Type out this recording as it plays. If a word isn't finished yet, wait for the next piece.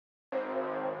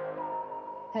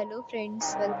Hello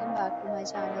friends, welcome back to my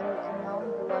channel and now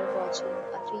you are watching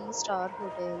a 3-star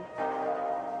hotel.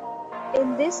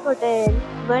 In this hotel,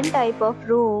 one type of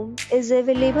room is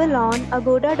available on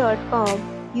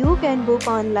agoda.com. You can book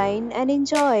online and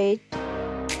enjoy it.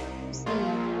 See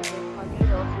more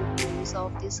hundred of reviews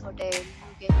of this hotel.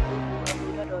 You can go to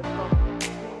agoda.com.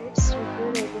 Its review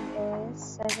rating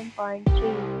is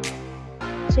 7.3.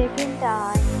 Check-in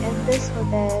time in this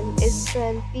hotel is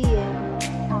 12 p.m.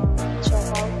 and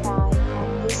check-out time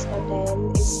in this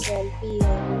hotel is 12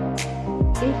 p.m.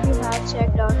 If you have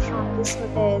checked out from this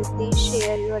hotel, please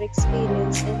share your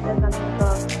experience in the comment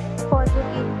box. For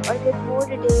booking or get more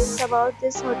details about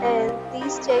this hotel,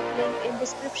 please check link in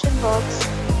description box.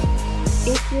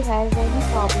 If you have any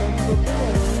problem booking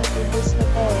a room in this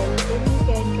hotel, then you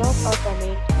can drop a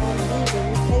comment and we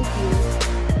will help you.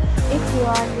 If you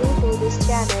are new to this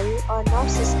channel or not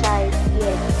subscribed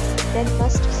yet, then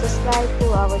must subscribe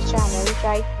to our channel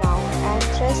right now and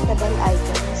press the bell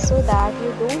icon so that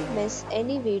you don't miss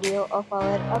any video of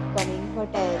our upcoming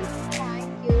hotel.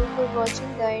 Thank you for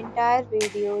watching the entire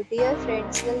video. Dear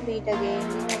friends, we'll meet again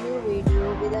in a new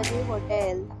video with a new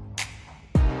hotel.